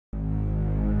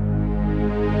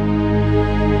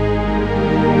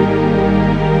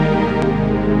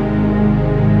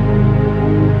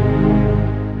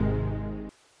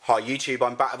Hi YouTube,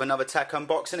 I'm back with another tech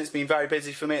unboxing. It's been very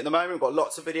busy for me at the moment. We've got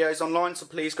lots of videos online, so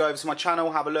please go over to my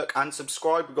channel, have a look and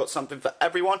subscribe. We've got something for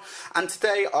everyone. And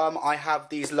today I have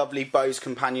these lovely Bose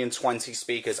Companion 20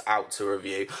 speakers out to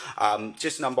review.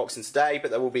 Just an unboxing today, but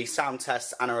there will be sound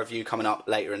tests and a review coming up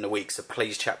later in the week, so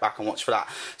please check back and watch for that.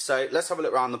 So let's have a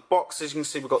look around the box. As you can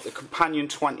see, we've got the Companion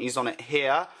 20s on it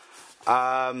here.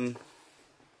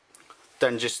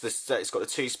 Then just this, it's got the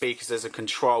two speakers, there's a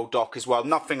control dock as well.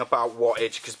 Nothing about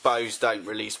wattage, because Bose don't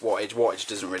release wattage. Wattage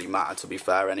doesn't really matter, to be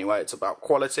fair anyway. It's about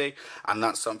quality, and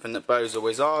that's something that Bose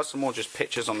always are. Some more just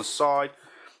pictures on the side.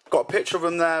 Got a picture of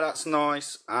them there, that's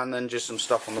nice. And then just some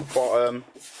stuff on the bottom.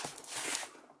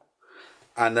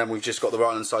 And then we've just got the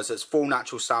right hand side, so it's full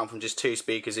natural sound from just two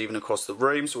speakers even across the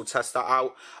room, so we'll test that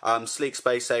out. Sleek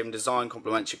space saving design,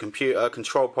 complements your computer.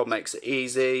 Control pod makes it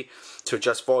easy to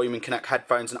adjust volume and connect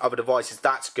headphones and other devices.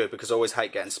 That's good, because I always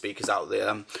hate getting speakers out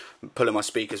there, pulling my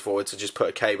speakers forward to just put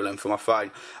a cable in for my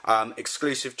phone.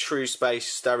 Exclusive true space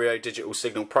stereo digital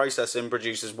signal processing,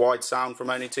 produces wide sound from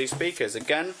only two speakers.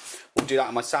 Again, we'll do that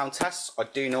in my sound tests. I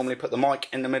do normally put the mic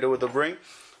in the middle of the room.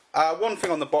 One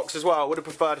thing on the box as well, I would have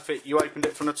preferred if you opened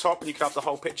it from the top and you could have the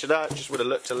whole picture there. It just would have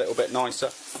looked a little bit nicer,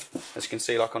 as you can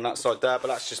see, like on that side there, but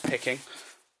that's just picking.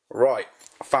 Right,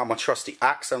 I found my trusty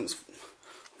axe. I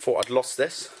thought I'd lost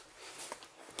this.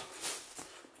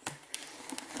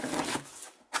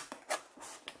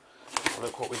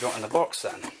 Look what we got in the box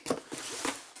then.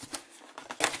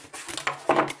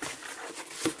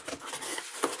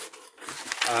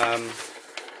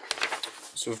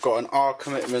 So we've got an "our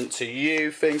commitment to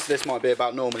you" thing. So this might be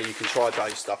about, normally you can try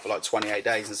Bose stuff for like 28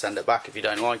 days and send it back if you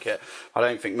don't like it. I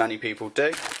don't think many people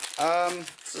do.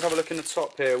 Let's have a look in the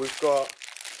top here. We've got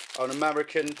an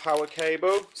American power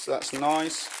cable, so that's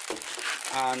nice,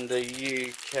 and a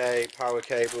UK power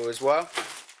cable as well.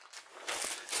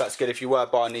 So that's good if you were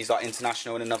buying these like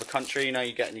international in another country. You know,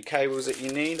 you're getting your cables that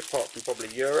you need, apart from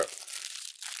probably Europe,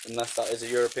 unless that is a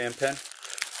European pin.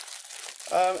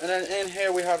 And then in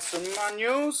here we have some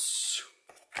manuals,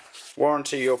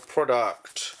 warranty your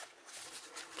product,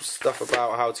 stuff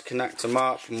about how to connect them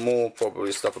up, more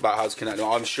probably stuff about how to connect them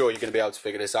up. I'm sure you're going to be able to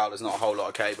figure this out. There's not a whole lot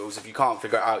of cables. If you can't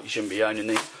figure it out, you shouldn't be owning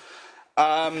these.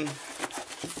 And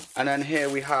then here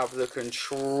we have the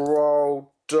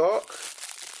control dock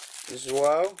as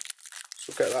well.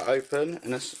 So we'll get that open,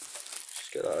 and let's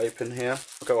just get that open here.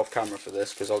 I'll go off camera for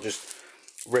this because I'll just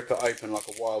rip it open like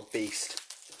a wild beast.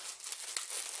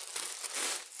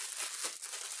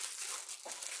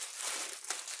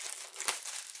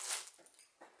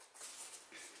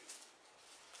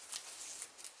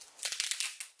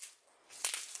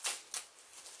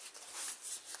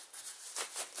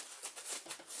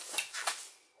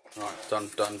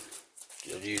 Right, done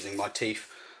using my teeth.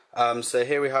 So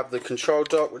here we have the control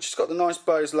dock, which has got the nice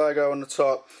Bose logo on the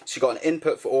top. So you've got an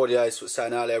input for audio, so I was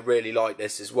saying earlier, I really like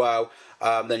this as well.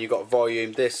 Then you've got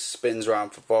volume. This spins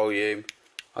around for volume.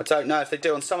 I don't know if they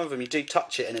do on some of them, you do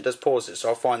touch it and it does pause it, so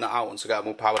I'll find that out once I get them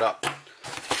all powered up.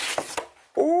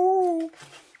 Ooh!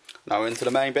 Now we're into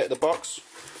the main bit of the box.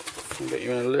 I'll get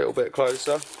you in a little bit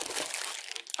closer.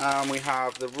 And we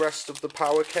have the rest of the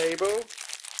power cable.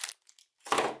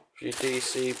 Your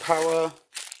DC power.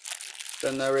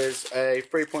 Then there is a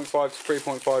 3.5 to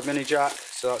 3.5 mini jack,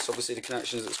 so that's obviously the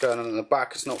connections that's going on in the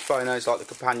back. It's not phonos like the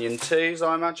Companion 2s,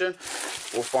 I imagine.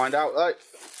 We'll find out though.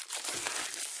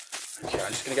 Okay,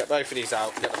 I'm just going to get both of these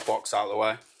out and get the box out of the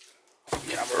way.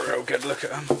 You have a real good look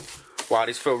at them. Wow,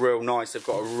 these feel real nice. They've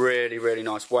got a really, really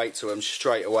nice weight to them.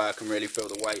 Straight away I can really feel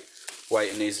the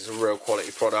weight in these. It's a real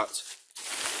quality product.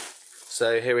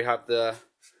 So here we have the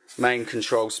main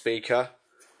control speaker.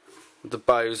 The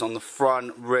Bose on the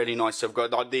front, really nice. So I've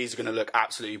got, like, these are going to look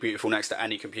absolutely beautiful next to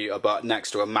any computer, but next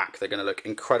to a Mac they're going to look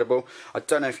incredible. I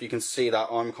don't know if you can see that,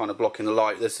 I'm kind of blocking the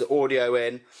light. There's the audio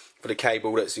in for the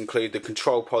cable, that's include the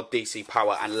control pod, DC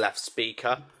power and left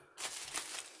speaker.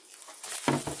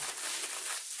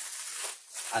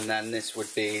 And then this would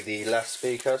be the left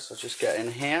speaker, so just get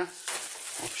in here,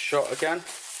 off shot again.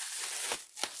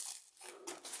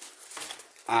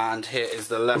 And here is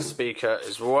the left speaker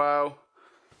as well,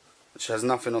 which has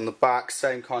nothing on the back,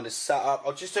 same kind of setup.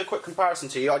 I'll just do a quick comparison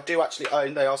to you. I do actually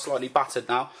own, they are slightly battered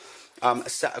now, a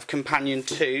set of Companion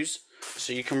 2s,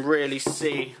 so you can really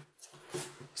see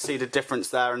the difference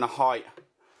there in the height.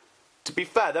 To be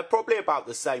fair, they're probably about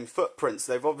the same footprints.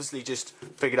 They've obviously just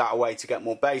figured out a way to get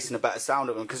more bass and a better sound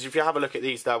of them, because if you have a look at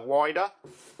these, they're wider.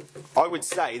 I would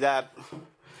say they're,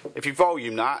 if you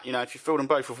volume that, you know, if you fill them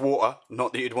both with water,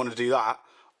 not that you'd want to do that,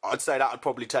 I'd say that would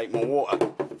probably take more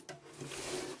water.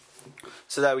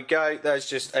 So there we go, there's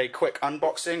just a quick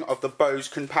unboxing of the Bose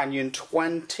Companion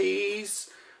 20s.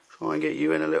 try and get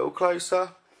you in a little closer.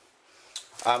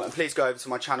 And please go over to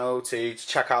my channel to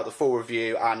check out the full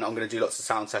review, and I'm going to do lots of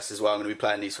sound tests as well. I'm going to be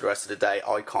playing these for the rest of the day.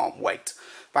 I can't wait.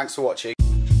 Thanks for watching.